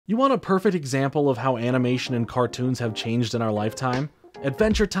You want a perfect example of how animation and cartoons have changed in our lifetime?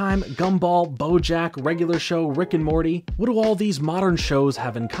 Adventure Time, Gumball, BoJack, Regular Show, Rick and Morty. What do all these modern shows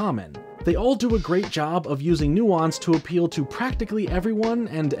have in common? They all do a great job of using nuance to appeal to practically everyone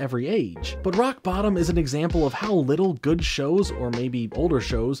and every age. But Rock Bottom is an example of how little good shows, or maybe older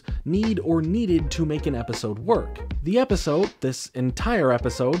shows, need or needed to make an episode work. The episode, this entire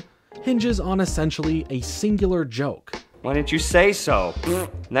episode, hinges on essentially a singular joke. Why didn't you say so?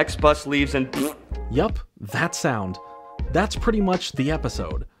 Next bus leaves and... Yup, that sound. That's pretty much the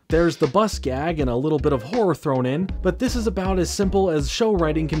episode. There's the bus gag and a little bit of horror thrown in, but this is about as simple as show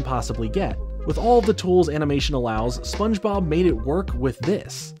writing can possibly get. With all the tools animation allows, SpongeBob made it work with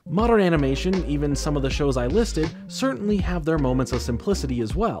this. Modern animation, even some of the shows I listed, certainly have their moments of simplicity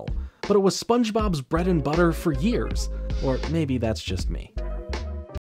as well, but it was SpongeBob's bread and butter for years. Or maybe that's just me.